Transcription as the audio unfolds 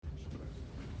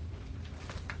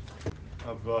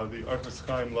of the Archas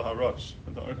Chaim Laharash.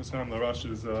 The Archas Chaim Laharash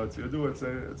is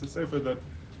it's a sefer that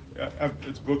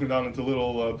it's broken down into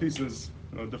little pieces,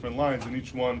 different lines, and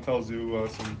each one tells you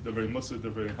some very mussar,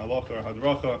 very halacha or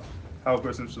hadracha, how a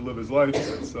person should live his life.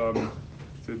 It's to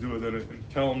do it in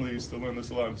Kelm. They used to learn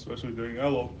this a lot, especially during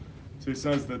Elul. So he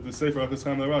says that the Sefer Archas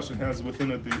Chaim Laharash, it has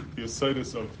within it the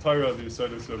Yesodus of Torah, the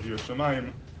Yesodus of Yiras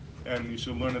Shamayim, and you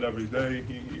should learn it every day.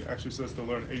 He actually says to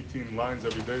learn 18 lines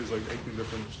every day. There's like 18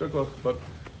 different shtiklach, but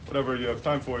whatever you have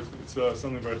time for, it's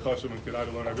something very chashuv and kedai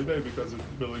to learn every day because it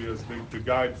really is the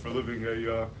guide for living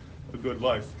a good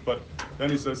life. But then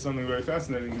he says something very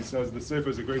fascinating. He says the Sefer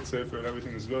is a great Sefer and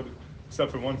everything is good,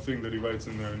 except for one thing that he writes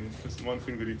in there, and it's one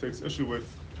thing that he takes issue with,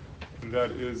 and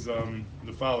that is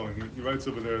the following. He writes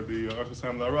over there, the Archas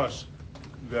Chaim Laharash,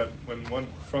 that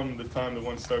from the time that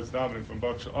one starts davening, from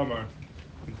Baruch She'amar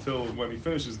until when he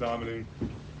finishes davening,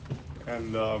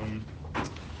 and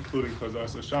including Chazar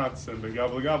Sashatz and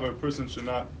Begav Legav, a person should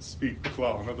not speak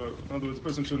klal. In other words, a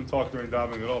person shouldn't talk during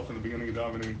davening at all, from the beginning of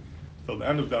davening till the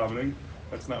end of davening.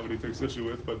 That's not what he takes issue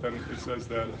with, but then he says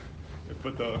that,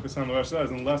 but the Archas Chaim Laharash says,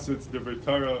 unless it's Divrei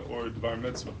Torah or Dvar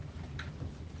Mitzvah.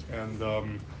 And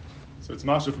so it's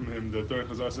masha from him that during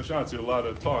Chazar Sashatz you're allowed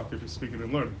to talk if you're speaking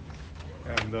and learning.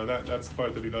 And that's the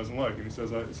part that he doesn't like. And he says,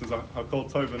 "Hakol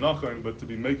tov v'nachain," but to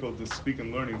be mekel, to speak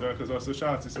and learning during Chazar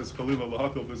Sashatz, he says, "Chalila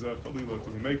lahakol v'zeh chalila," to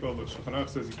be mekel. But Shulchan Aruch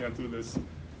says you can't do this,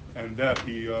 and that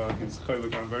he's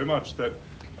chaylik on very much. That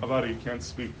avadi can't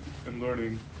speak and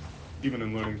learning, even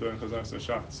in learning during Chazar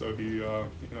Sashatz. So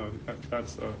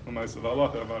that's a nice of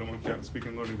halacha. Avadi one can't speak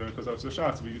and learning during Chazar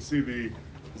Sashatz. But you see the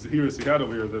Zahiris he had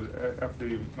over here that after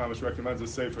he Mamish recommends a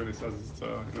sefer and he says it's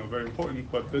very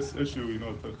important, but this issue,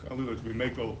 to be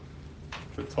mekel,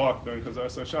 to talk during Chazar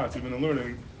Sashatz, even in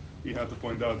learning, he had to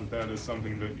point out that is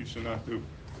something that you should not do.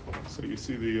 So you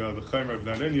see the chaymer of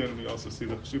that inyan, we also see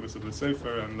the cheshivas of the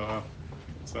sefer, and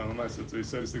it's nice. It's a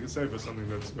sefer, something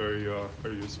that's very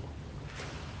very useful.